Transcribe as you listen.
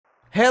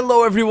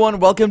Hello everyone,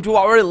 welcome to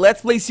our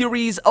Let's Play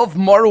series of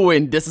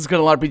Morrowind. This is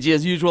Colonel RPG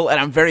as usual, and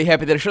I'm very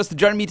happy that you're to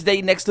join me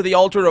today next to the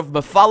altar of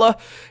Mephala.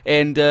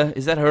 And,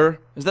 is that her?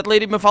 Is that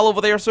Lady Mephala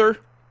over there, sir?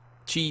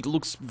 She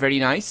looks very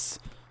nice.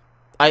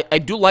 I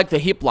do like the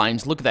hip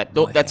lines, look at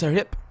that. That's her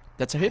hip.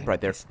 That's her hip right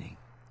there.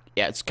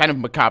 Yeah, it's kind of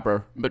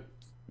macabre, but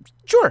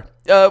sure.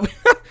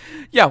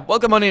 Yeah,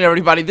 welcome on in,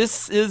 everybody.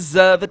 This is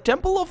the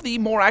Temple of the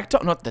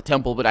Morag-Tong. Not the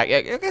temple, but I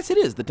guess it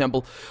is the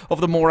Temple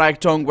of the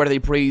Morag-Tong, where they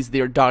praise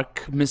their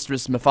dark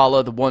mistress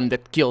Mephala, the one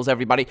that kills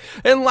everybody.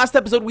 And last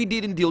episode, we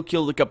did indeed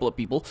kill a couple of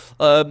people.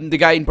 The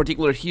guy in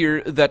particular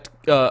here that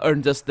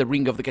earned us the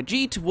Ring of the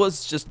Khajiit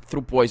was just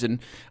through poison,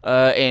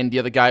 and the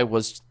other guy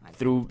was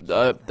through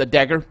the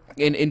dagger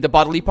in the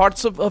bodily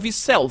parts of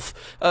himself.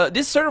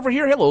 This sir over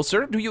here, hello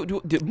sir,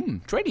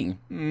 trading.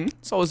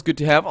 It's always good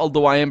to have,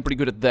 although I am pretty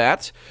good at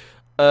that.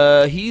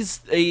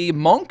 He's a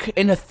monk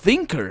and a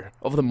thinker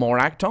of the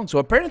Morag-Tong, so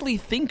apparently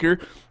thinker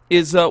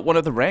is one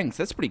of the ranks.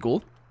 That's pretty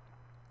cool.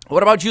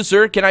 What about you,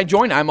 sir? Can I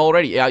join? I'm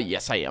already,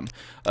 yes I am.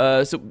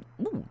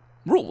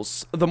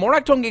 Rules. The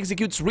Morag-Tong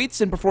executes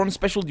writs and performs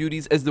special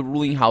duties as the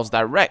ruling house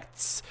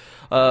directs.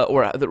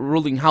 Or the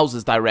ruling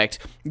houses direct.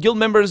 Guild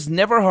members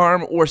never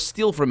harm or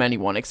steal from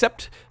anyone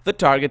except the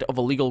target of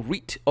a legal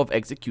writ of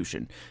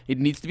execution. It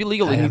needs to be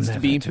legal. It needs to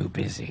be too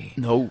busy.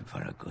 No.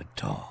 For a good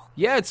talk.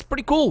 Yeah, it's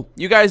pretty cool.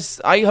 You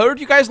guys, I heard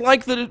you guys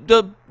like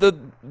the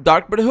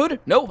Dark Brotherhood.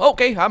 No,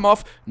 okay, I'm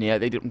off. Yeah,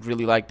 they didn't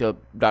really like the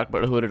Dark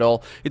Brotherhood at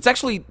all. It's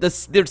actually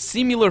they're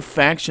similar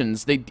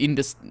factions. In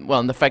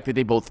the fact that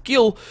they both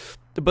kill.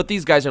 But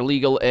these guys are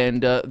legal,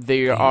 and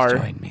they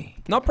are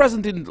not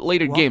present in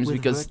later games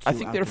because I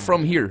think they're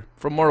from here,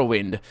 from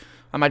Morrowind.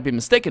 I might be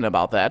mistaken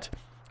about that.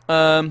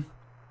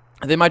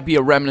 They might be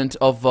a remnant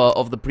of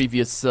the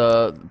previous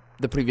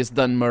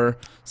Dunmer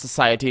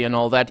society and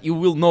all that. You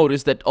will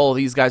notice that all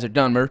these guys are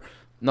Dunmer,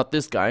 not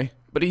this guy,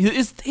 but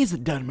he's a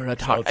Dunmer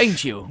at heart,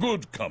 ain't you?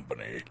 Good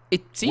company.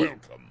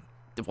 Welcome.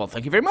 Well,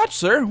 thank you very much,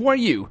 sir. Who are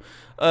you?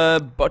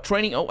 But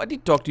training. Oh, I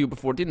did talk to you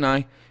before, didn't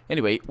I?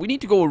 Anyway, we need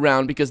to go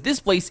around because this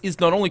place is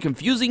not only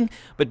confusing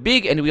but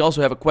big, and we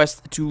also have a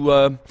quest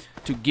to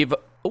give.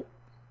 Oh,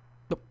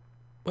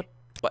 what?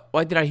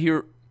 Why did I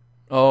hear?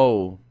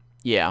 Oh,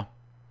 yeah,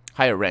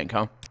 higher rank,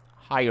 huh?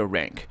 Higher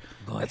rank.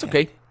 That's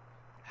okay.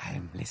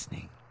 I'm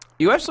listening.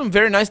 You have some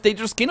very nice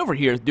dangerous skin over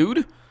here,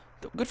 dude.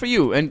 Good for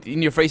you, and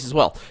in your face as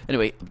well.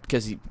 Anyway,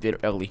 because they're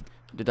ugly.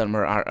 The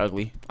Dunmer are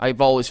ugly.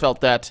 I've always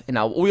felt that, and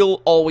I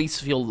will always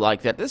feel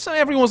like that. So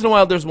every once in a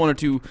while, there's one or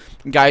two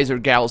guys or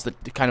gals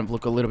that kind of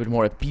look a little bit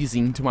more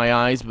appeasing to my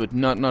eyes, but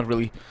not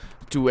really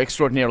too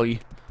extraordinarily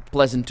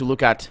pleasant to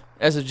look at,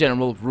 as a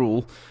general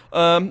rule.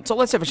 So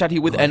let's have a chat here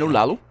with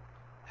Anulalu.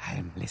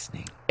 I'm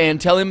listening.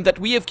 And tell him that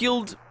we have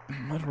killed...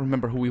 I don't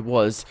remember who he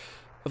was.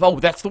 Oh,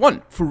 that's the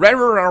one.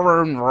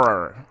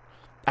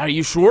 Are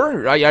you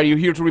sure? Are you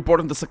here to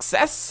report on the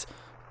success?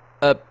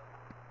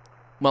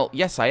 Well,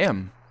 yes, I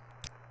am.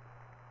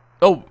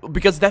 Oh,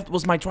 because that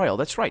was my trial.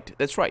 That's right.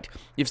 That's right.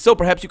 If so,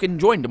 perhaps you can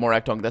join the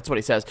Morag-Tong. That's what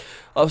he says.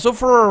 So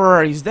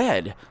for he's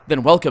dead.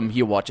 Then welcome,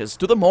 he watches,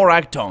 to the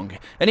Morag-Tong.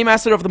 Any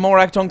master of the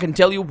Morag-Tong can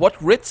tell you what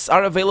writs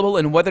are available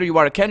and whether you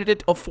are a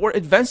candidate for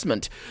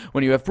advancement.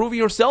 When you have proven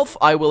yourself,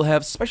 I will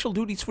have special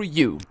duties for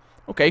you.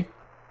 Okay.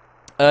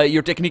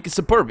 Your technique is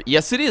superb.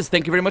 Yes, it is.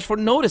 Thank you very much for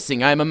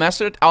noticing. I am a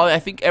master at, I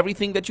think,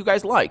 everything that you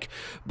guys like.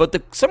 But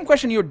some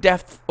question your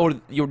depth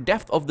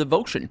of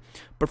devotion.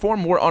 Perform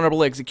more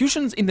honorable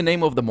executions in the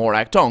name of the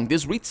Morag-Tong.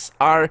 These writs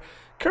are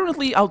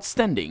currently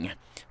outstanding.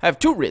 I have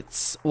two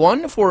writs.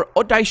 One for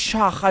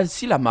Odaisha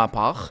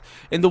Silamapach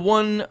and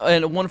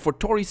one for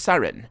Tori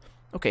Saren.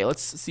 Okay,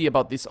 let's see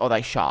about this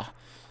Odaisha.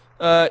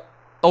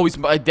 Oh, it's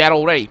dead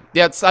already.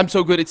 Yes, I'm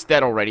so good. It's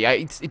dead already.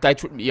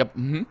 Yep.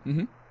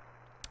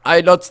 I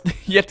had not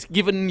yet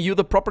given you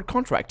the proper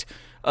contract.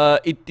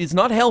 It is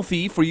not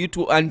healthy for you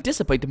to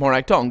anticipate the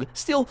Morag-Tong.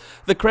 Still,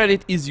 the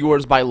credit is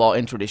yours by law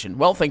and tradition.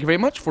 Well, thank you very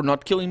much for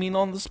not killing me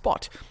on the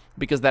spot,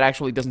 because that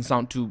actually doesn't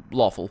sound too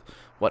lawful,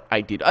 what I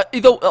did.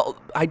 Though,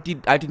 I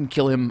didn't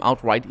kill him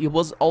outright. It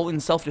was all in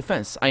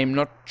self-defense. I am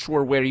not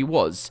sure where he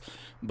was.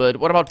 But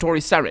what about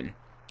Tori Saren?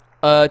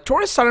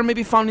 Tori Saren may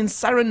be found in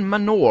Saren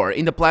Manor,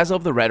 in the plaza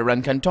of the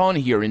Redoran Canton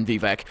here in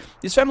Vivek.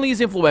 His family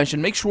is influential.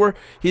 Make sure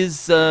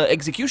his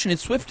execution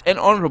is swift and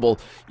honorable.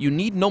 You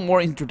need no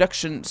more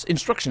instructions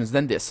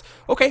than this.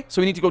 Okay,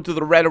 so we need to go to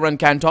the Redoran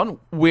Canton,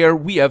 where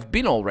we have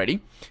been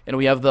already. And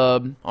we have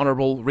the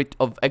honorable writ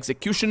of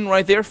execution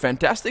right there.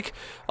 Fantastic.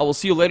 I will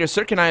see you later,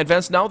 sir. Can I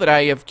advance now that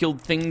I have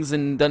killed things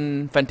and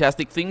done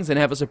fantastic things and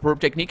have a superb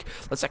technique?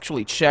 Let's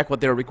actually check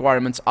what their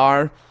requirements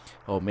are.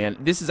 Oh man,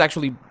 this is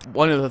actually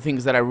one of the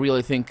things that I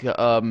really think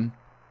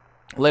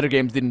later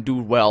games didn't do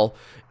well,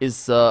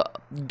 is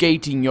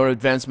gating your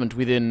advancement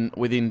within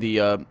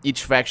the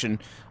each faction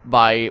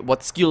by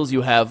what skills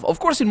you have. Of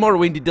course, in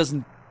Morrowind it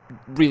doesn't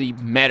really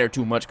matter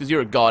too much because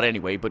you're a god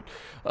anyway, but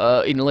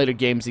in later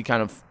games it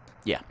kind of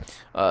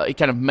it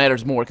kind of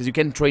matters more because you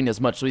can't train as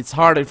much, so it's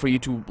harder for you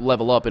to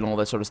level up and all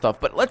that sort of stuff.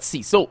 But let's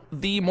see. So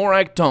the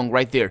Morag-Tong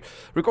right there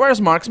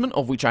requires marksman,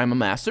 of which I'm a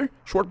master,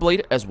 short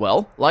blade as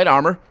well, light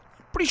armor,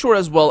 pretty sure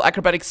as well,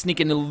 acrobatics, sneak,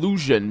 and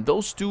illusion.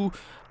 Those two,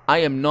 I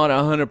am not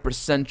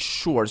 100%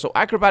 sure. So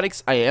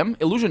acrobatics, I am.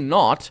 Illusion,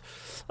 not.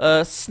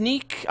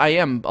 Sneak, I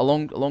am. A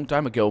long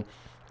time ago.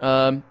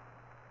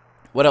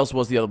 What else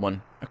was the other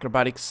one?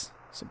 Acrobatics,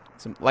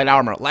 some light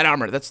armor. Light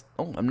armor. That's.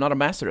 Oh, I'm not a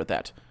master at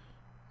that.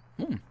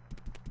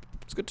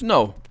 It's good to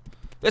know.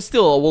 There's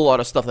still a whole lot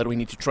of stuff that we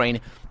need to train.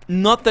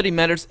 Not that it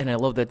matters, and I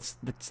love that's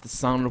the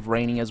sound of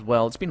raining as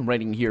well. It's been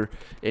raining here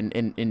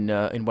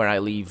in where I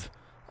live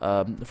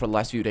for the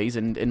last few days,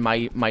 and in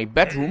my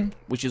bedroom,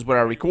 which is where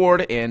I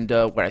record and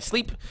where I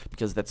sleep,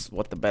 because that's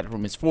what the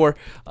bedroom is for.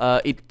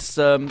 It's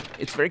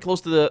very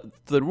close to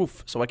the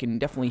roof, so I can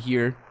definitely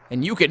hear,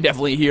 and you can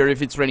definitely hear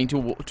if it's raining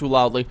too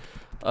loudly.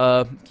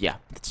 Yeah,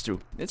 it's true.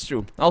 It's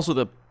true. Also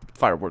the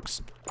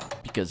fireworks,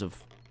 because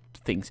of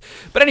things.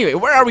 But anyway,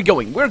 where are we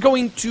going? We're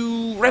going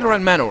to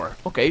Redran Manor.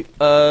 Okay,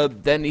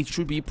 then it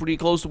should be pretty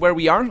close to where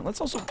we are.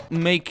 Let's also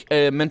make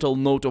a mental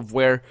note of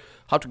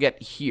how to get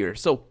here.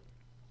 So,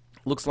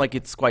 looks like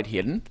it's quite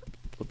hidden.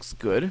 Looks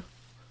good.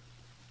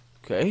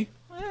 Okay,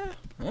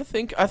 I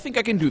think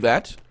I can do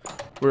that.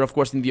 We're of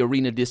course in the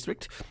arena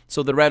district,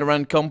 so the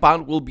Redran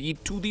compound will be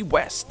to the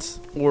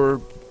west, or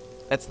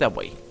that's that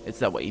way. It's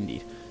that way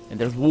indeed. And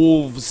there's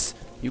wolves.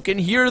 You can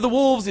hear the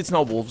wolves. It's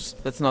not wolves.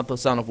 That's not the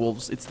sound of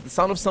wolves. It's the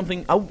sound of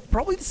something. Oh,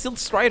 probably the Silk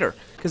Strider,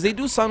 because they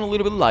do sound a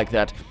little bit like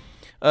that.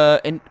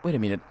 And wait a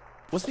minute.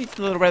 Wasn't it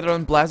the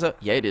Redran Plaza?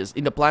 Yeah, it is.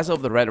 In the Plaza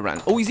of the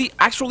Redran. Oh, is he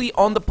actually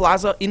on the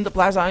Plaza? In the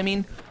Plaza, I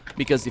mean?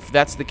 Because if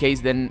that's the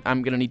case, then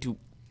I'm gonna need to.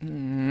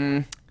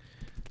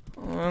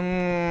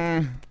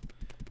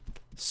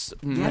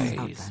 Yes,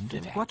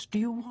 Outlander, what do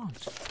you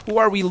want? Who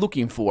are we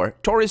looking for?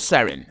 Taurus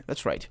Saren.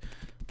 That's right.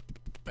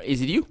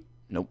 Is it you?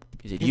 Nope.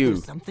 Is it you? Is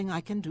there something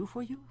I can do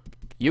for you?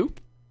 You?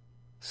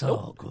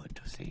 So good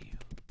to see you.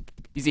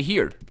 Is he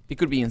here? He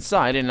could be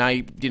inside, and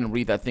I didn't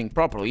read that thing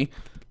properly.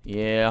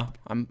 Yeah,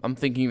 I'm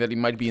thinking that he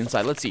might be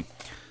inside. Let's see.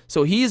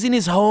 So he is in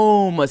his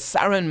home, a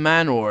Saren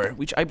Manor,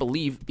 which I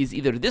believe is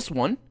either this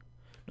one.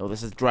 No,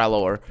 this is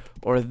Dralor,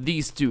 or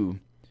these two.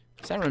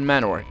 Saren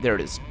Manor. There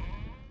it is.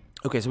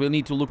 Okay, so we'll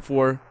need to look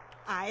for.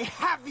 I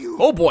have you.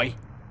 Oh boy,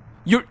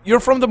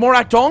 you're from the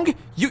Morak Tong?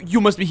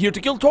 You must be here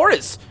to kill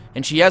Taurus,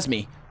 and she has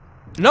me.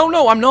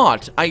 No, I'm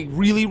not. I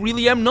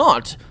really am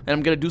not. And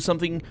I'm gonna do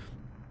something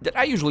that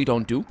I usually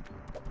don't do.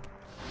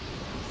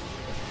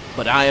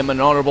 But I am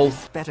an honorable.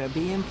 This better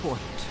be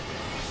important.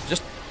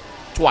 Just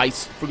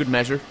twice, for good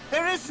measure.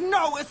 There is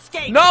no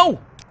escape. No!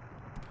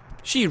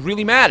 She's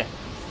really mad.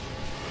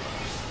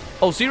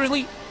 Oh,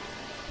 seriously?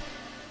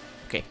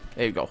 Okay,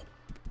 there you go.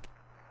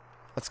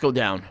 Let's go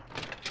down.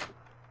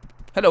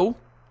 Hello?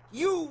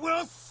 You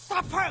will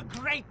suffer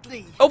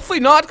greatly. Hopefully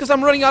not, because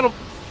I'm running out of...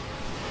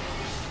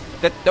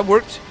 That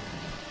worked.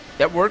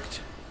 That worked.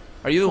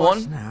 Are you the What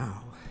one?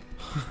 now?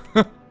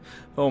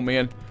 Oh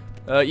man.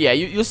 Yeah,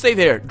 you stay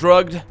there,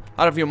 drugged,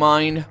 out of your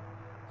mind.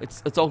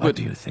 It's all What good.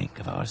 do you think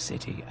of our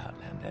city,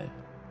 Outlander?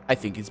 I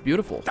think it's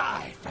beautiful.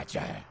 Die,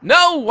 Fetcher.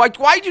 No,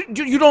 why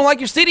you don't like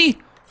your city?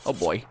 Oh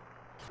boy.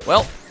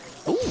 Well,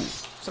 ooh,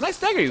 it's a nice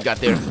dagger you got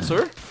there,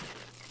 sir.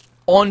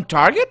 On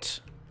target?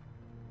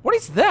 What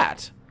is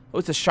that? Oh,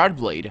 it's a shard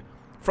blade.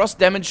 Frost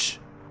damage.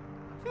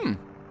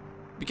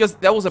 Because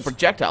that was a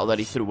projectile that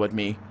he threw at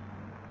me.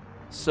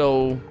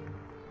 So,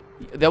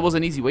 that was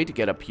an easy way to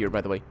get up here,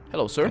 by the way.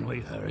 Hello, sir. Can we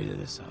hurry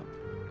this up?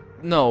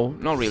 No,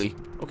 not really.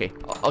 Okay,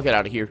 I'll get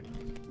out of here.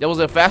 That was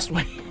a fast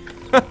way.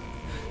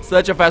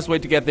 Such a fast way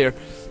to get there.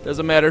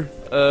 Doesn't matter.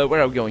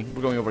 Where are we going?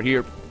 We're going over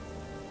here.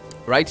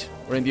 Right?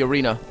 We're in the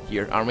arena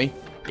here, aren't we?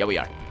 Yeah, we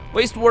are.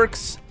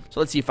 Wasteworks. So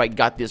let's see if I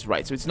got this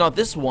right. So it's not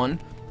this one.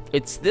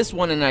 It's this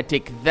one, and I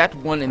take that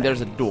one, and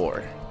there's a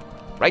door.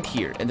 Right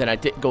here. And then I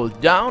go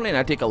down, and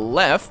I take a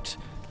left.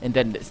 And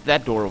then it's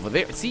that door over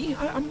there. See?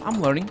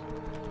 I'm learning.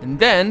 And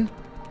then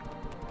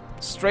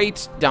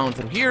straight down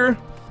through here.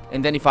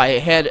 And then if I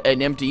had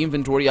an empty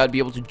inventory, I'd be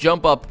able to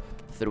jump up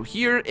through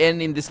here. And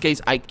in this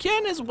case, I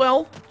can as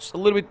well. Just a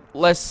little bit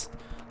less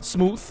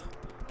smooth.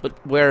 But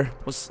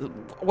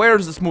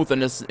where's the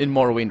smoothness in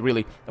Morrowind,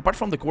 really? Apart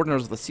from the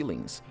corners of the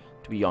ceilings,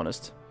 to be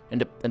honest.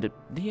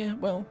 Yeah,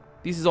 well,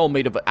 this is all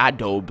made of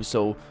adobe,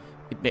 so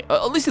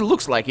at least it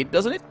looks like it,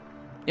 doesn't it?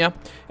 Yeah.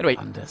 Anyway,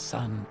 Under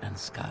sun and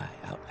sky,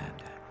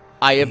 Outlander.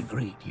 I We have.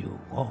 greet you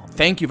warmly.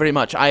 Thank you very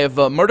much. I have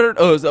murdered,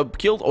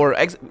 killed, or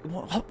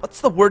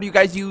what's the word you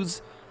guys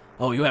use?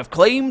 Oh, you have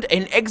claimed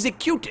and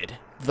executed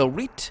the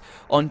writ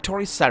on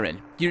Taurus Saren.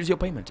 Here's your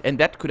payment, and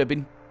that could have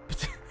been.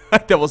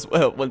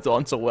 That went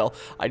on so well.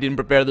 I didn't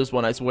prepare this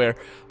one, I swear,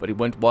 but it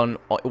went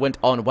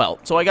on well.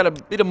 So I got a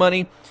bit of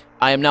money.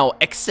 I am now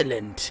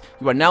excellent.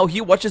 You are now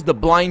here. Watches the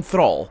blind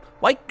thrall.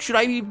 Why should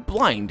I be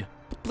blind?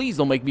 Please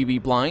don't make me be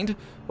blind.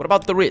 What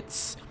about the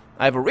writs?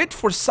 I have a writ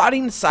for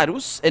Sarin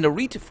Sarus and a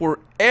writ for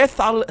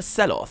Ethal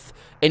Seloth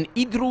and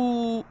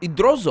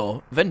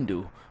Idrozo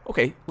Vendu.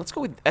 Okay, let's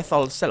go with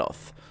Ethal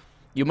Seloth.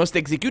 You must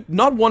execute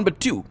not one but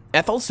two,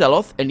 Ethal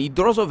Seloth and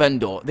Idrozo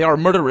Vendu. They are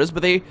murderers,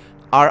 but they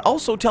are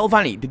also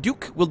Telvanni. The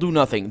Duke will do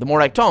nothing. The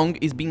Morak Tong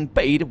is being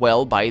paid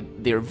well by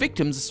their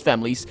victims'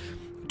 families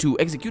to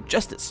execute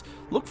justice.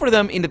 Look for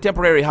them in the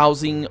temporary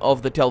housing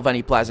of the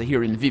Telvanni Plaza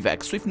here in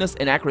Vivek. Swiftness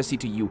and accuracy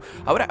to you.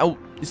 Oh,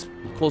 it's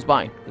close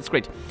by. That's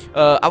great.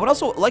 I would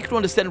also like to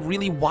understand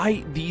really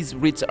why these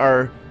writs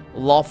are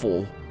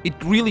lawful. It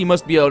really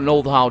must be an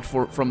old out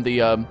from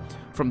the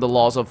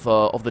laws of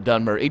the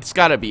Dunmer. It's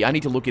gotta be. I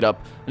need to look it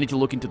up. I need to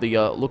look into the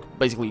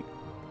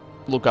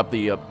look up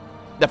the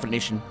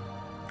definition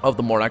of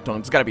the Moracton.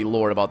 It's gotta be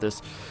lore about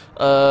this.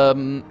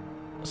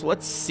 So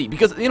let's see,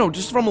 because, you know,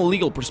 just from a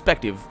legal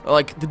perspective,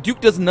 like, the Duke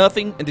does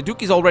nothing, and the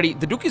Duke is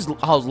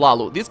House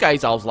Lalo. This guy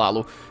is House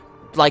Lalo.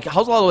 Like,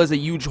 House Lalo has a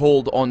huge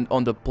hold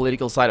on the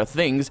political side of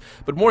things,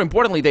 but more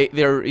importantly,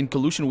 they're in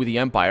collusion with the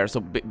Empire,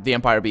 so the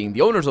Empire being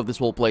the owners of this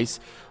whole place,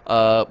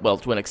 well,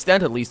 to an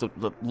extent at least,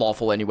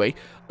 lawful anyway.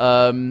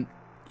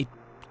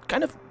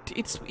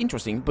 It's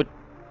interesting, but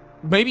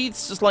maybe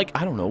it's just like,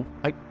 I don't know.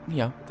 I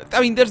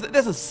mean, there's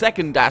a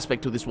second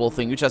aspect to this whole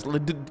thing, which has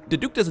the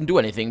Duke doesn't do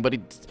anything, but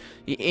it's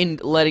in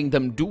letting the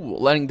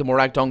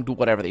Moracton do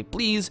whatever they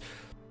please.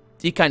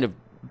 He kind of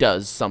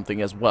does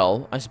something as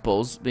well, I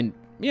suppose. Then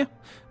yeah.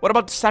 What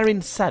about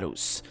Sarin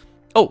Sarus?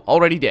 Oh,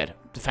 already dead.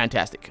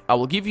 Fantastic. I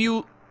will give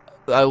you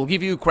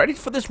credit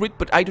for this writ,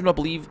 but I do not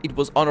believe it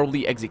was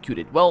honorably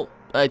executed. Well,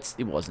 it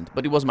wasn't,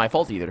 but it wasn't my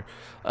fault either.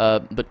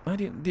 But I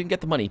didn't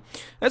get the money.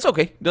 That's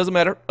okay, doesn't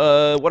matter.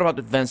 What about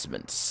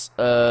advancements?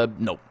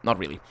 No, not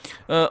really.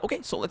 Okay,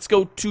 so let's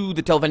go to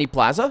the Telvanni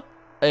Plaza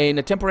in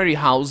a temporary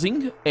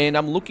housing, and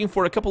I'm looking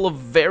for a couple of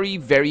very,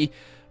 very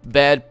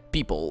bad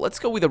people. Let's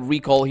go with a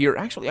recall here.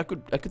 Actually, I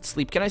could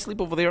sleep. Can I sleep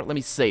over there? Let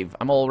me save.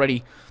 I'm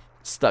already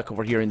stuck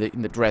over here in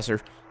the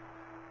dresser.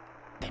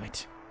 Damn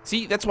it.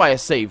 See, that's why I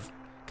save.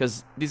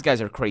 Because these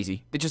guys are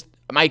crazy. They just...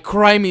 My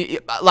crime...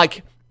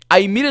 Like, I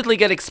immediately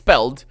get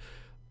expelled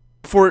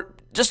for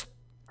just...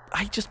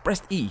 I just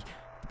pressed E.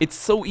 It's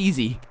so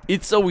easy.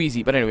 It's so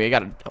easy. But anyway, I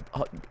gotta...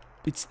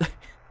 it's...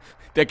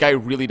 That guy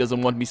really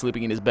doesn't want me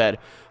sleeping in his bed.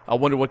 I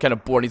wonder what kind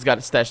of porn he's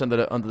got stashed under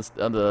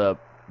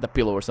the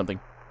pillow or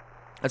something.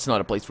 That's not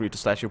a place for you to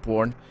stash your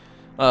porn.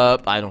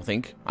 I don't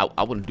think.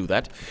 I wouldn't do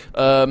that.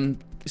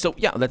 So,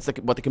 yeah, that's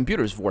what the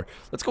computer is for.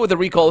 Let's go with the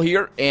recall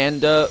here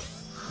and...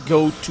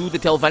 go to the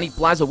Telvanni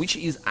Plaza, which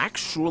is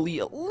actually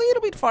a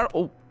little bit far...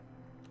 Oh,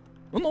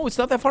 no, it's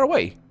not that far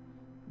away.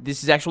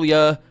 This is actually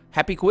a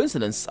happy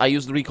coincidence. I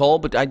used recall,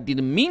 but I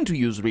didn't mean to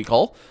use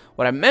recall.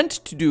 What I meant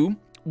to do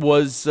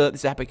was... this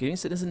is a happy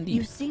coincidence indeed.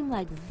 You seem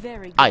like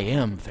very good. I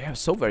am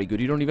so very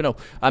good. You don't even know.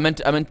 I meant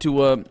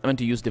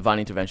to use divine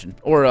intervention,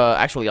 or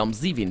actually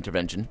Almzivi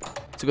intervention.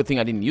 It's a good thing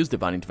I didn't use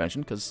divine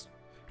intervention, because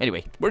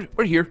anyway,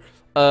 we're here,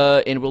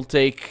 and we'll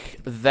take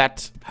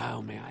that. How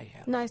may I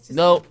help? Nice to see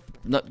No.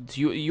 Not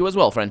you as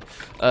well, friend.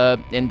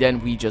 And then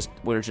we're just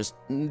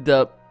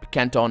the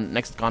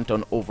next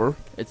canton over.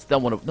 It's that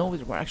one of... No,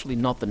 we're actually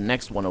not the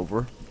next one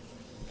over.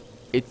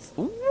 It's...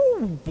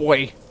 Ooh,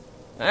 boy.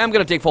 I'm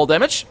gonna take fall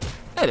damage.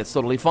 And it's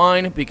totally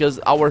fine, because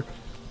our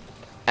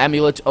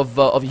amulet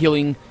of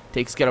healing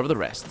takes care of the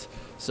rest.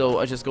 So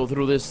I just go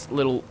through this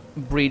little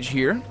bridge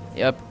here,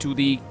 up to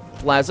the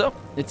plaza.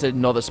 It's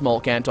another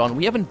small canton.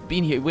 We haven't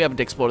been here. We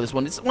haven't explored this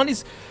one. This one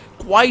is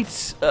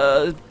quite...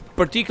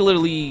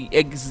 particularly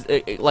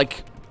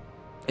like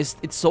it's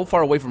so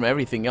far away from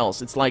everything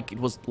else. It's like it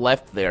was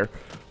left there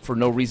for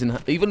no reason.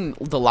 Even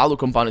the Lalo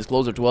compound is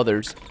closer to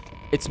others.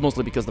 It's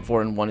mostly because the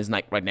foreign one is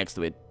right next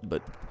to it.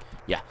 But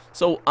yeah,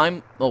 so I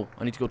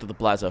need to go to the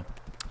plaza.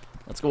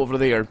 Let's go over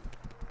there.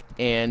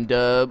 And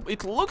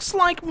it looks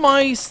like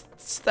my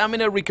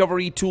stamina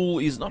recovery tool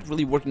is not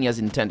really working as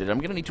intended. I'm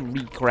gonna need to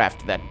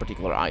recraft that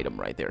particular item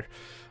right there.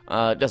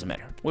 Doesn't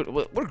matter.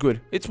 We're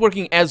good. It's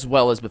working as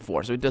well as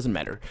before, so it doesn't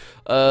matter.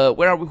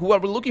 Who are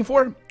we looking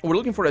for? We're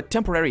looking for a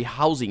temporary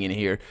housing in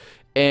here.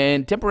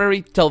 And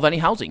temporary Telvanni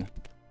housing.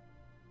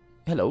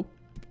 Hello.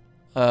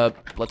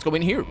 Let's go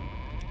in here.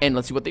 And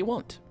let's see what they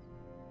want.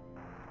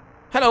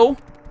 Hello.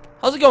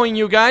 How's it going,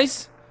 you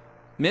guys?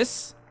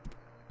 Mister?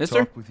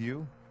 Talk with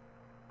you?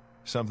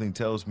 Something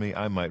tells me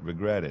I might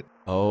regret it.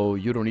 Oh,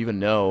 you don't even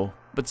know.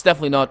 But it's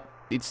definitely not...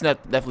 It's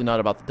definitely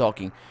not about the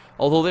talking.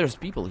 Although there's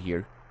people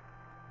here.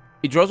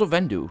 Idrozo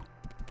Vendu,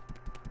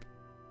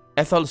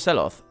 Ethel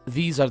Seloth,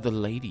 these are the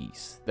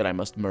ladies that I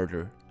must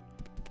murder.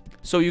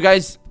 So you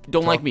guys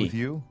don't like me? With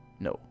you?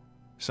 No.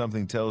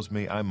 Something tells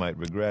me I might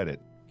regret it.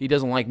 He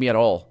doesn't like me at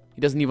all.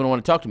 He doesn't even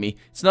want to talk to me.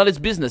 It's not his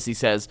business, he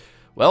says.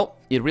 Well,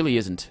 it really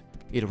isn't.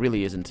 It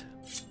really isn't.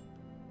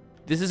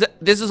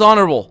 This is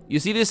honorable. You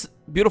see this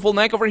beautiful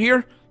neck over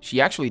here?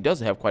 She actually does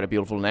have quite a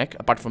beautiful neck,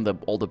 apart from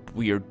all the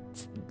weird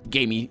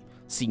gamey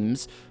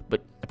seams.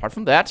 But apart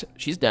from that,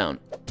 she's down.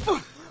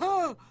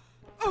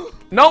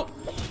 No!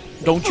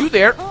 Don't you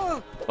dare!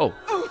 Oh.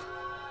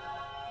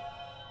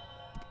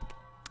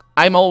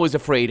 I'm always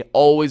afraid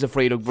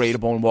of great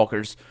bone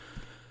walkers.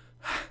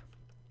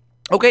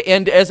 Okay,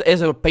 and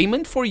as a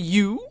payment for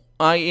you,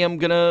 I am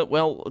gonna,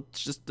 well,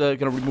 just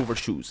gonna remove her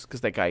shoes,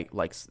 because that guy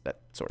likes that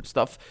sort of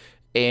stuff.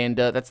 And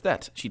that's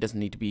that. She doesn't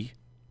need to be,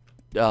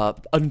 I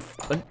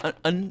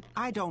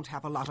don't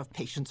have a lot of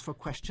patience for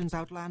questions,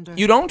 Outlander.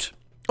 You don't?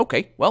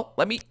 Okay, well,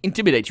 let me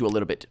intimidate you a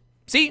little bit.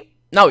 See?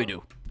 Now you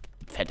do.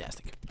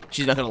 fantastic.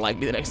 She's not gonna like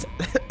me the next time.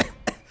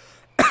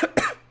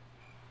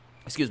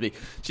 Excuse me.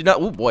 She's not.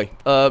 Oh boy.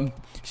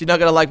 She's not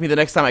gonna like me the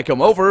next time I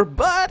come over,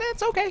 but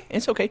it's okay.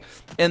 It's okay.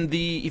 And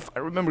if I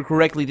remember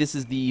correctly, this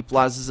is the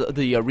plaza,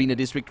 the arena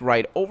district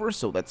right over,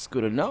 so that's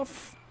good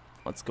enough.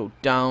 Let's go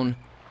down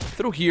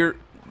through here.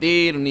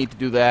 They don't need to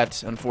do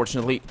that,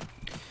 unfortunately.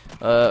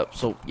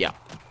 So yeah,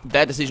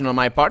 bad decision on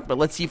my part. But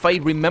let's see if I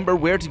remember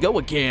where to go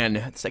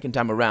again. Second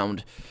time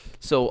around.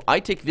 So I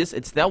take this.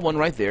 It's that one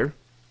right there,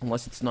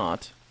 unless it's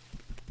not.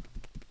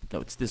 No,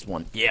 it's this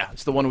one. Yeah,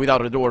 it's the one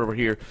without a door over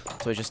here.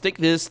 So I just take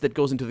this, that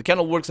goes into the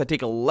kennel works. I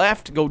take a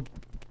left, go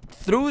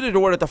through the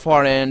door at the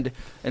far end,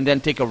 and then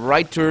take a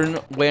right turn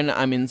when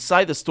I'm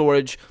inside the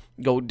storage.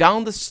 Go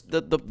down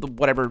the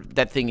whatever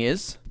that thing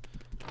is.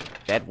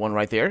 That one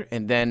right there.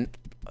 And then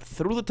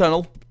through the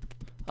tunnel,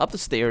 up the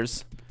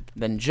stairs,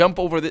 then jump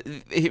over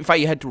the... If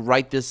I had to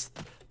write these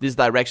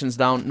directions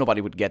down,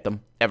 nobody would get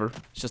them, ever.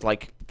 It's just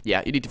like,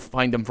 yeah, you need to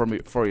find them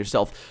for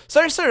yourself.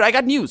 Sir, I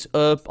got news.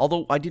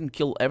 Although I didn't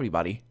kill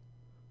everybody.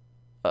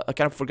 I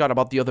kind of forgot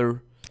about the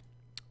other...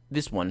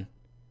 This one.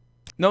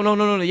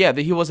 No, yeah,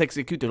 he was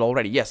executed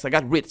already. Yes, I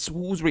got writs.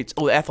 Who's writs?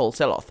 Oh, Ethel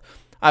Seloth.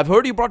 I've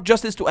heard you brought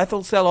justice to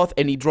Ethel Seloth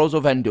and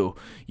Idrozo Vendu.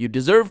 You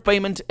deserve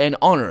payment and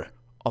honor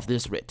of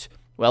this writ.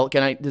 Well, do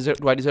I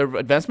deserve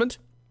advancement?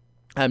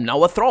 I'm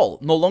now a thrall,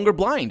 no longer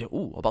blind.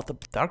 Ooh, about the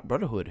Dark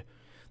Brotherhood.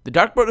 The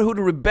Dark Brotherhood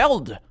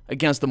rebelled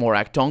against the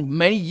Morak Tong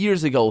many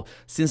years ago.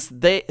 Since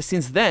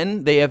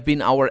then, they have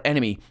been our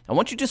enemy. I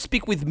want you to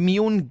speak with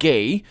Mion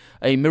Gay,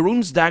 a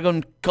Maroon's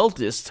Dagon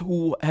cultist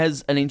who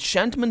has an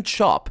enchantment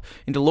shop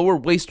in the lower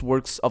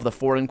wasteworks of the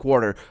Foreign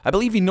Quarter. I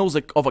believe he knows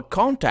of a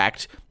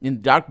contact in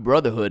the Dark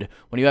Brotherhood.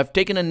 When you have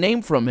taken a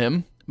name from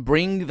him,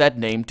 bring that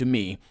name to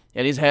me.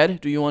 And his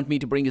head? Do you want me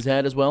to bring his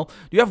head as well?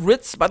 Do you have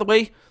writs, by the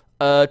way?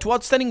 2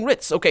 outstanding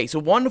writs. Okay, so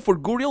one for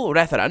Guriel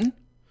Ratharan.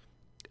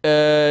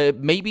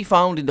 May be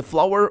found in the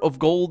Flower of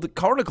Gold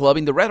Carter Club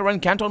in the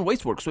Ratharan Canton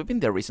Wasteworks. We've been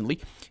there recently.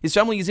 His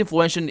family is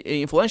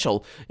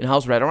influential in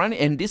House Ratharan,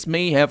 and this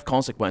may have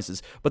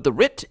consequences. But the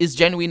writ is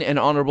genuine and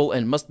honorable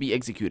and must be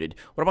executed.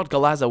 What about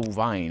Galaza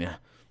Uvine?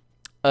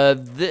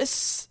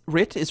 This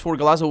writ is for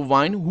Galaza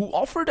Uvine, who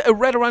offended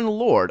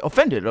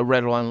a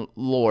Ratharan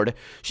Lord.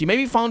 She may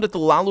be found at the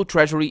Lalu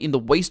Treasury in the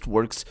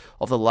Wasteworks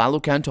of the Lalu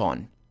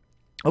Canton.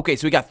 Okay,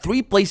 so we got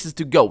 3 places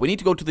to go. We need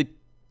to go to the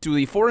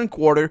Foreign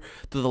Quarter,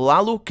 to the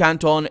Lalu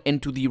Canton,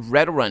 and to the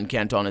Ratharan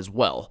Canton as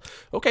well.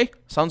 Okay,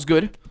 sounds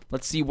good.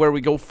 Let's see where we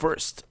go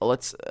first.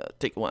 Let's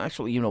take... Well,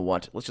 actually, you know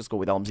what? Let's just go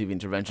with Almseve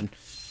Intervention,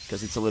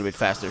 because it's a little bit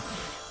faster.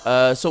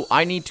 So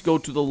I need to go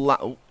to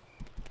the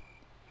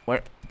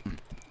where...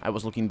 I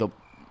was looking the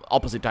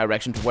opposite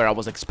direction to where I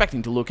was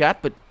expecting to look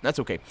at, but that's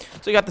okay.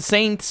 So you got the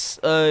Saints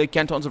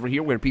Cantons over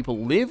here, where people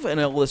live and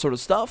all this sort of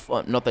stuff.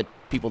 Not that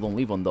people don't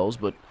live on those,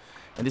 but...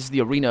 And this is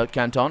the Arena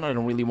Canton. I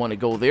don't really want to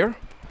go there.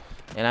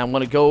 And I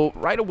want to go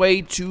right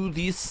away to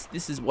this.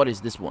 What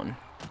is this one?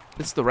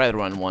 This is the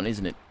Ratharan one,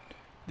 isn't it?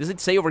 Does it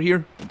say over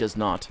here? It does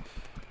not.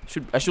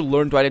 I should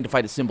learn to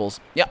identify the symbols.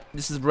 Yeah,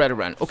 this is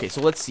Ratharan. Okay,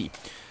 so let's see.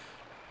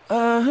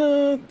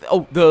 Oh,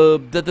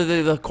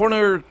 the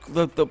corner,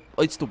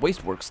 it's the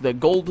Wasteworks, the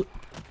gold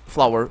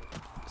flower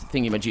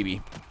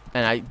thingy-majiggy.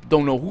 And I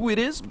don't know who it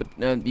is, but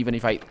even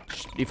if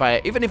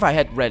I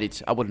had read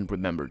it, I wouldn't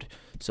remembered.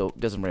 So it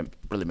doesn't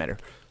really matter.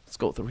 Let's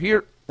go through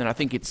here, and I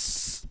think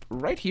it's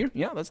right here.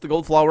 Yeah, that's the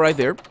gold flower right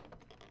there.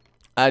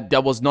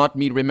 That was not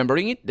me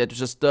remembering it. That was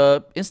just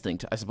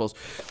instinct, I suppose.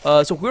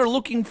 So we're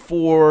looking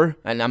for,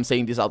 and I'm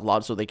saying this out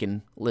loud so they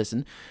can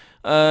listen.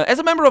 As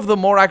a member of the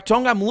Morak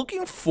Tong, I'm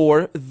looking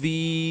for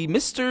the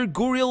Mr.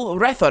 Guriel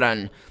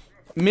Ratharan.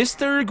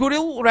 Mr.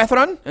 Guriel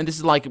Ratharan, and this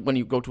is like when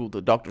you go to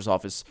the doctor's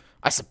office,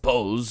 I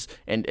suppose,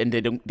 and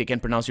they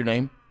can't pronounce your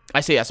name.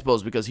 I say I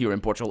suppose because here in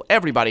Portugal,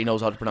 everybody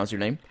knows how to pronounce your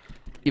name.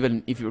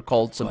 Even if you're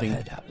called something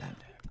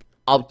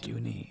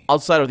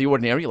outside of the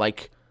ordinary,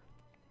 like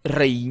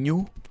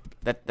Reinho.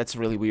 That's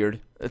really weird.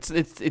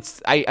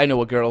 I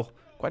know a girl,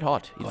 quite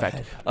hot, in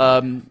fact,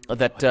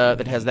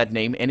 that has that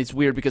name, and it's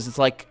weird because it's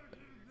like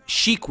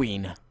She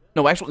Queen.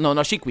 No, actually, no,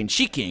 not She Queen,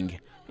 She King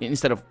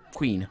instead of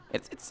Queen.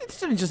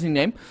 It's an interesting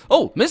name.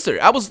 Oh,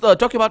 Mister, I was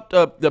talking about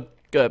the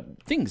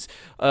things.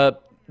 The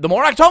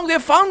Morak Tong, they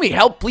have found me.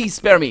 Help, please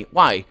spare me.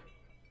 Why?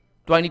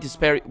 Do I need to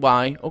spare it?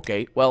 Why?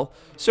 Okay, well,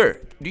 sir,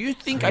 do you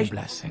think I...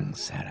 blessing,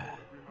 Sarah.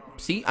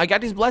 See, I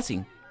got his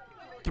blessing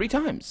 3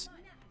 times.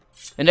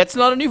 And that's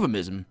not an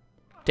euphemism.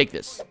 Take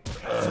this.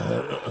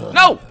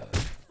 No!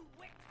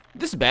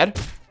 This is bad.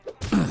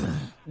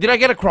 Did I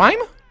get a crime?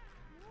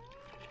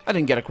 I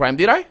didn't get a crime,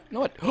 did I?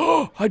 No,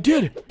 oh, I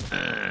did.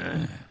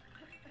 It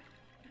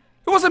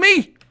wasn't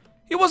me.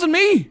 It wasn't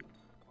me.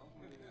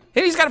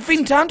 And he's got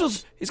feeding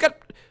tantos. He's got...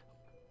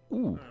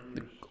 Ooh.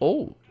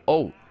 Oh.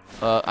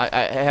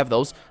 I have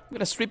those. I'm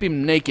gonna strip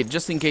him naked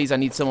just in case I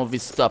need some of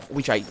his stuff,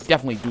 which I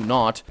definitely do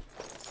not.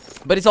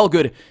 But it's all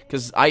good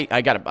because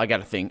I got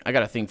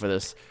a thing for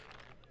this.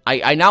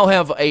 I now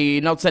have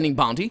an outstanding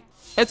bounty.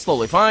 It's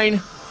totally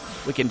fine.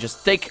 We can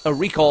just take a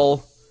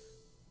recall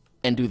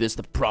and do this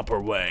the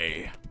proper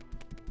way.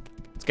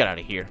 Let's get out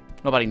of here.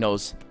 Nobody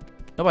knows.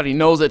 Nobody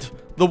knows it.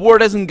 The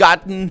word hasn't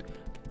gotten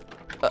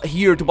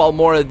here to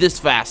Balmora this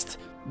fast.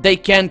 They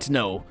can't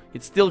know.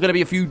 It's still gonna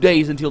be a few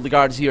days until the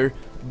guards here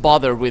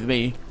bother with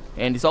me,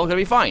 and it's all gonna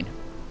be fine.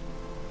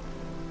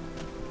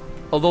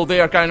 Although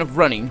they are kind of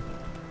running,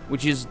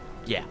 which is,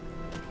 yeah,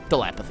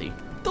 telepathy.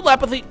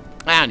 Telepathy.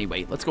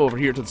 Anyway, let's go over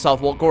here to the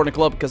South Wall Corner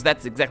Club, because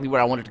that's exactly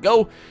where I wanted to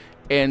go.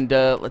 And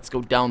let's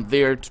go down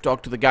there to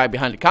talk to the guy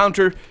behind the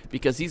counter,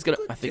 because he's gonna,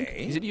 I think,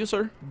 is it you,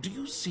 sir? Do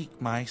you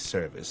seek my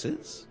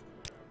services?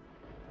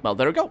 Well,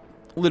 there we go.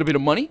 A little bit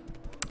of money.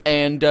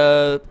 And,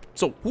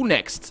 so, who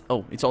next?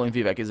 Oh, it's all in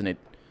Vivek, isn't it?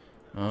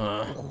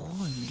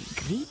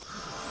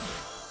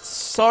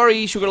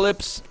 Sorry, Sugar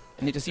Lips.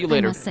 I need to see you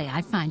later. I must say,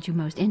 I find you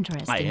most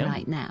interesting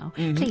right now.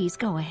 Please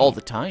go ahead. All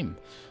the time.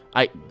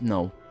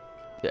 No.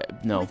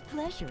 No. With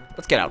pleasure.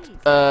 Let's get out.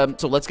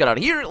 So let's get out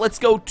of here. Let's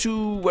go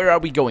to, where are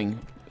we going?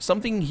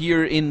 Something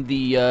here in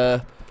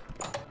the,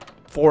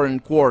 foreign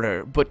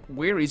quarter. But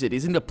where is it?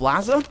 Is it in the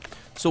plaza?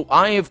 So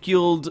I have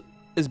killed,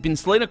 has been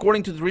slain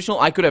according to the traditional.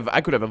 I could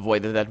have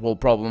avoided that whole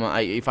problem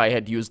if I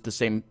had used the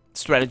same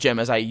stratagem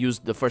as I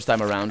used the first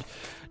time around.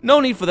 No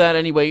need for that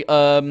anyway,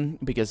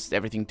 because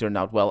everything turned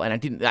out well,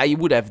 and I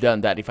would have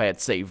done that if I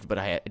had saved, but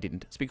I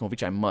didn't. Speaking of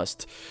which, I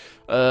must.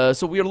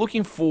 So we are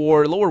looking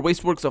for lower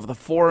wasteworks of the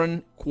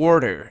foreign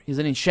quarter. He's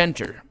an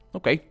enchanter.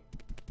 Okay.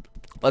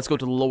 Let's go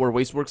to the lower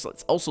wasteworks.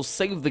 Let's also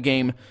save the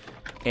game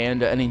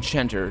and an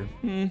enchanter.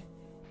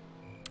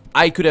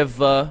 I could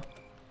have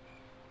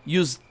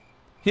used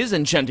his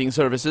enchanting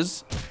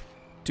services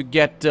to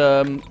get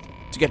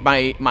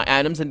my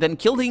items, and then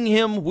killing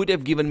him would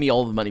have given me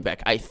all the money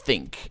back. I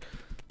think,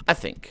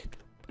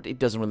 but it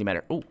doesn't really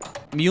matter. Oh,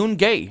 Myun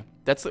gay.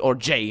 That's or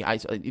J.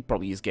 It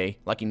probably is gay,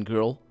 like in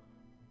girl,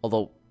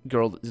 although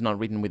girl is not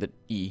written with an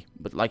E,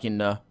 but like in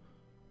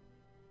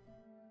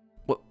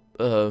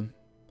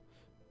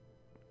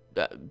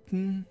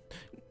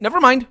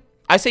never mind.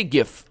 I say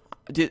GIF.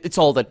 It's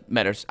all that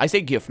matters. I say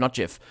GIF, not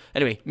GIF.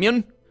 Anyway,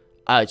 Myun.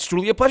 It's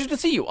truly a pleasure to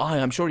see you.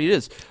 I'm sure it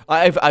is.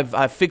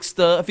 I've fixed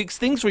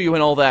things for you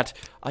and all that.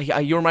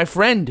 You're my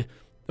friend,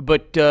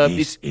 but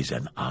This is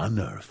an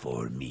honor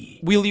for me.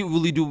 Will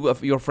you do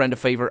your friend a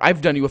favor?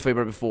 I've done you a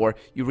favor before.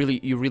 You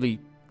really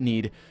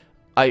need.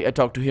 I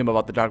talked to him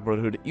about the Dark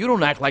Brotherhood. You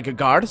don't act like a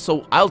guard,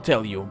 so I'll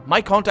tell you.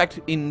 My contact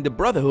in the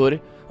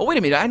Brotherhood. Oh wait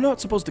a minute, I'm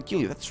not supposed to kill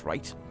you. That's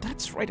right.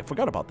 That's right. I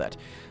forgot about that.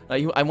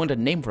 I want a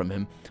name from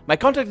him. My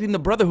contact in the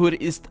Brotherhood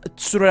is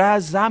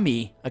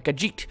Tsurazami, a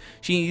Khajiit.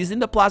 She is in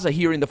the plaza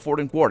here in the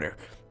foreign quarter.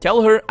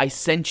 Tell her I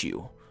sent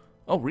you.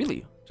 Oh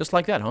really? Just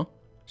like that, huh?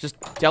 Just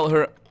tell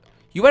her.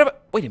 You ever?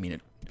 Wait a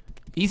minute.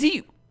 Is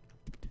he?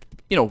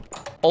 You know,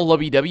 all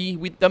lovey-dovey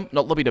with them?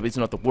 Not lovey-dovey is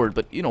not the word,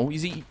 but you know,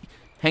 is he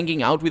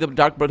hanging out with the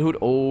Dark Brotherhood?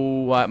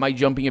 Oh, my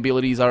jumping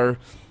abilities are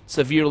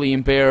severely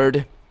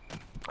impaired.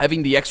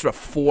 Having the extra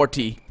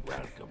 40.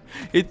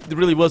 It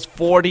really was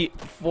 40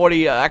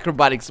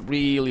 acrobatics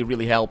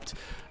really helped.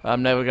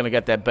 I'm never gonna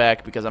get that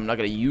back because I'm not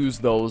gonna use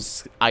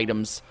those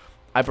items.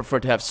 I prefer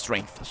to have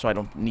strength, so I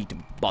don't need to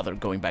bother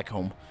going back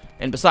home.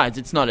 And besides,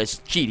 it's not as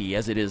cheaty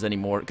as it is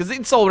anymore, because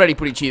it's already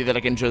pretty cheaty that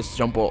I can just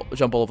jump all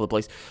over the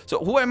place. So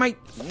who am I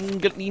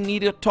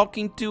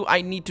talking to?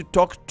 I need to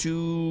talk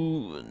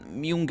to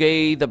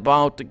Myungate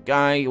about the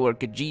guy, or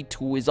Khajiit,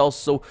 who is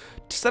also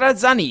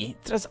Trazani.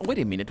 Wait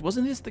a minute,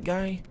 wasn't this the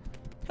guy?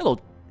 Hello,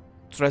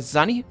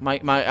 Trazani.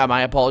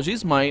 My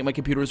apologies. My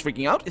computer is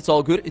freaking out. It's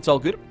all good. It's all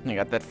good. I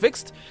got that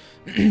fixed.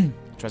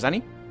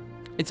 Trazani,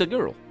 it's a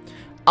girl.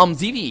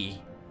 Zivi.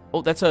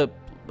 Oh, that's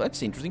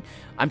interesting.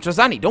 I'm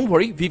Trazani. Don't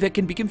worry. Vivek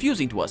can be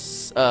confusing to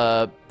us.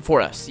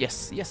 For us.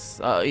 Yes.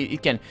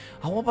 It can.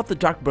 How about the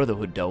Dark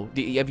Brotherhood, though?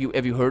 Have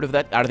you heard of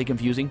that? Are they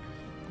confusing?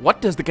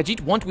 What does the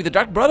Khajiit want with the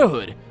Dark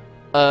Brotherhood?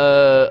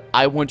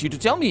 I want you to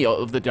tell me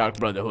of the Dark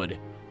Brotherhood.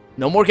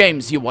 No more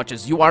games, you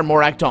watchers. You are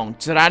Moraktong.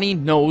 Tzarani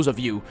knows of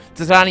you.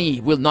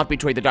 Tzarani will not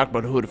betray the Dark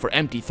Brotherhood for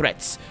empty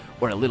threats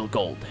or a little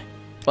gold.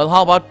 Well,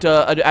 how about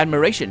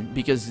admiration?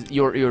 Because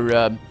your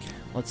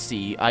let's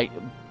see.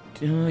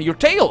 Your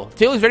tail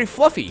is very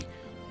fluffy.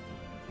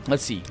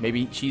 Let's see.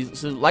 Maybe she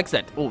likes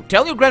that. Oh,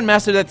 tell your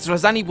Grandmaster that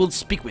Tzarani will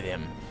speak with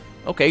him.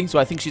 Okay, so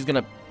I think she's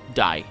gonna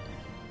die.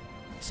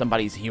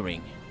 Somebody's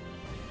hearing.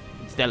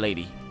 It's that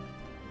lady.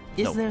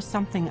 Is there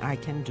something I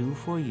can do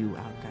for you,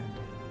 Outlander?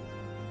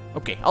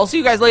 Okay, I'll see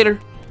you guys later.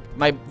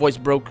 My voice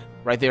broke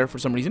right there for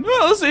some reason.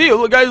 I'll see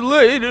you guys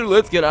later.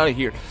 Let's get out of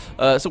here.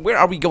 So where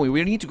are we going?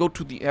 We need to go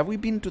to the... Have we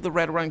been to the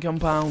Red Run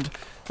compound?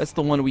 That's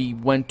the one we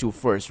went to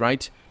first,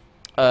 right?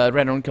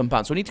 Red Run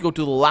compound. So we need to go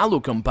to the Lalu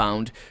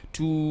compound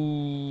to...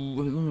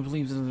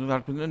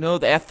 No,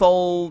 the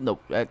Ethel... No,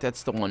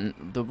 that's the one.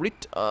 The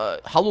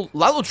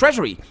Lalu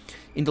Treasury.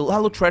 In the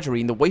Lalu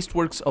Treasury, in the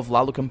wasteworks of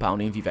Lalu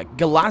compound in Vivek.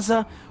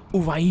 Galaza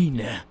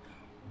Uvain.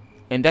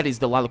 And that is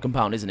the Lalu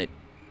compound, isn't it?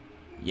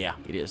 Yeah,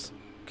 it is.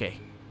 Okay.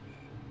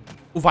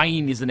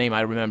 Uvain is the name I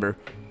remember.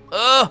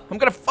 I'm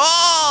gonna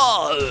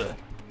fall! Ugh.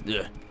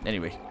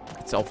 Anyway,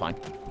 it's all fine.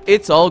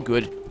 It's all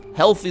good.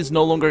 Health is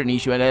no longer an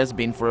issue, and it has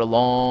been for a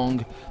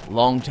long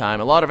time.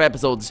 A lot of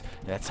episodes.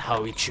 That's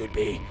how it should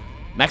be.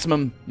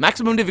 maximum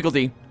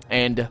difficulty.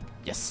 And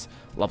yes,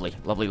 lovely,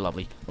 lovely,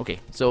 lovely. Okay,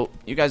 so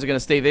you guys are gonna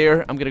stay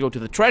there. I'm gonna go to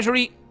the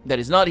treasury. That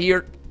is not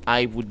here.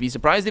 I would be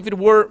surprised if it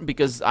were,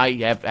 because I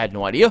have had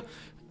no idea.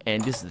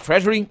 And this is the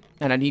treasury,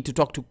 and I need to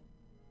talk to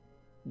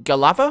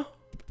Galava?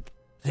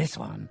 This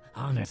one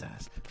honors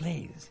us.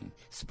 Please,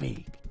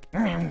 speak.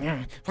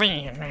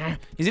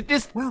 Is it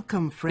this?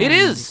 Welcome, friend. It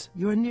is!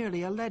 You're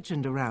nearly a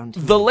legend around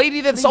here. The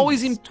lady that's always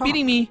Please,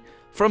 impeding talk. me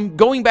from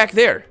going back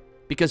there,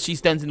 because she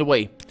stands in the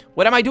way.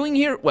 What am I doing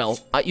here? Well,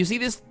 you see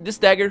this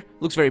dagger?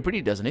 Looks very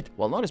pretty, doesn't it?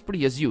 Well, not as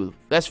pretty as you,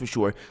 that's for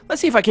sure.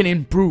 Let's see if I can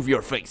improve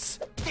your face.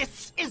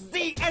 This is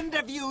the end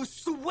of you,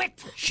 Swit!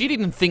 She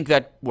didn't think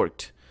that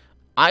worked.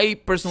 I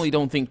personally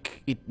don't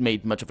think it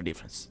made much of a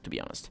difference, to be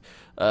honest.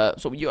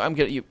 I'm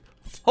gonna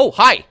Oh,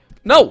 hi!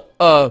 No!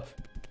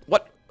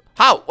 What?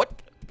 How?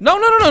 What? No!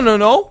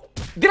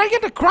 Did I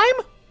get a crime?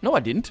 No, I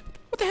didn't.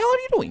 What the hell are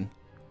you doing?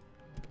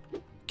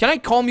 Can I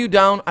calm you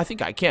down? I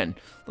think I can.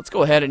 Let's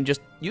go ahead and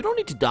just... You don't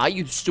need to die,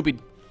 you stupid...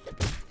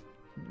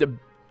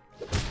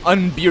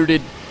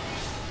 unbearded...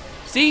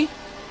 See?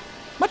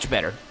 Much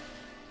better.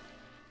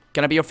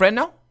 Can I be your friend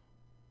now?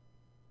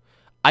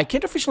 I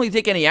can't officially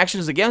take any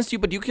actions against you,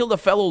 but you killed a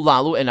fellow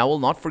Lalu, and I will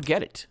not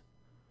forget it.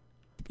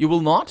 You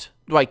will not?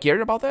 Do I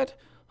care about that?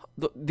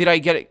 Did I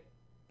get it?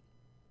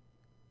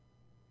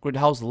 Great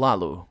House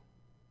Lalu.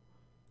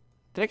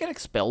 Did I get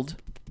expelled?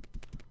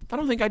 I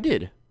don't think I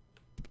did.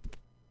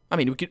 I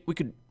mean, we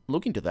could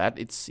look into that.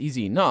 It's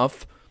easy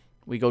enough.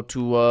 We go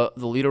to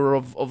the leader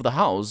of the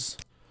house.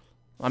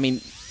 I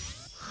mean,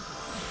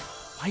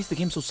 why is the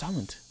game so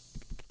silent?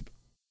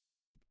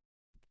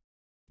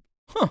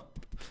 Huh.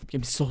 The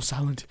game is so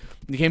silent.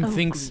 The game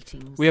thinks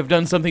we have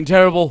done something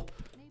terrible.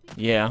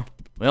 Yeah.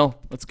 Well,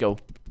 let's go.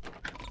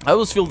 I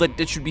always feel that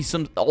there should be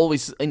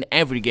always in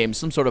every game,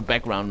 some sort of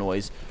background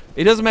noise.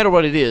 It doesn't matter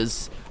what it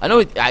is. I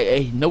know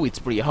I know it's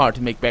pretty hard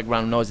to make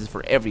background noises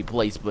for every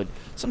place, but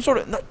some sort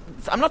of...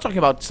 I'm not talking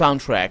about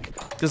soundtrack,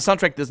 because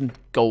soundtrack doesn't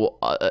go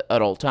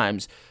at all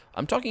times.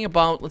 I'm talking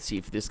about... Let's see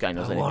if this guy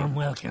knows anything. Warm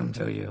welcome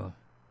to you.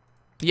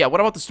 Yeah,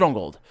 what about the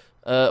stronghold?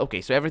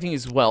 Okay, so everything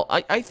is well.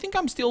 I think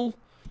I'm still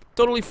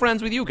totally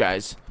friends with you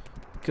guys,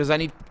 because I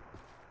need...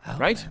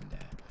 Right?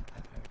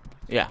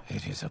 Yeah.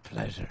 It is a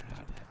pleasure.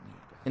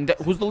 And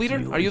who's the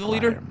leader? Are you the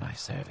leader? My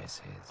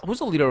services. Who's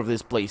the leader of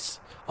this place?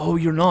 Oh,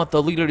 you're not.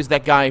 The leader is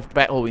that guy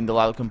back in the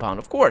Lalu compound.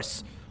 Of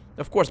course.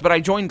 Of course. But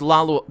I joined the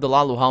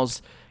Lalu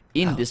house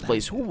in this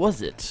place. Who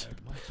was it?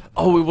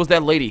 Oh, it was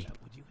that lady.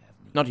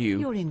 Not you.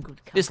 You're in good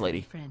company, This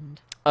lady. friend.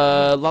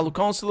 Lalu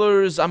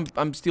counselors.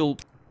 I'm still...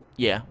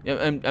 Yeah,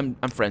 I'm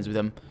friends with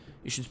them.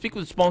 You should speak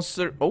with the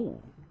sponsor.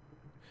 Oh.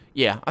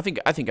 Yeah, I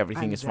think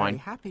everything is fine. I'm very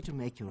happy to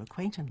make your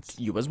acquaintance.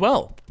 You as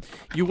well.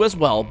 You as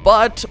well.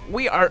 But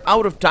we are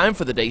out of time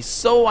for the day,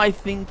 so I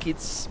think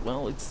it's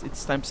time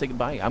to say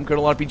goodbye. I'm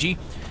Colonel RPG,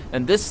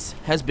 and this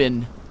has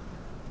been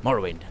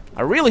Morrowind.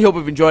 I really hope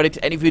you've enjoyed it,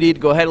 and if you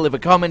did, go ahead and leave a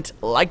comment,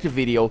 like the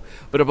video,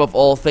 but above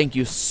all, thank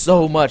you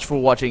so much for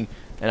watching,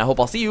 and I hope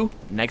I'll see you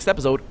next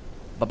episode.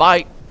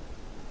 Bye-bye.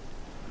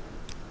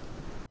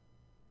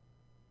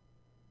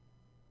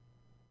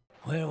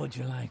 Where would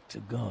you like to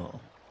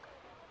go?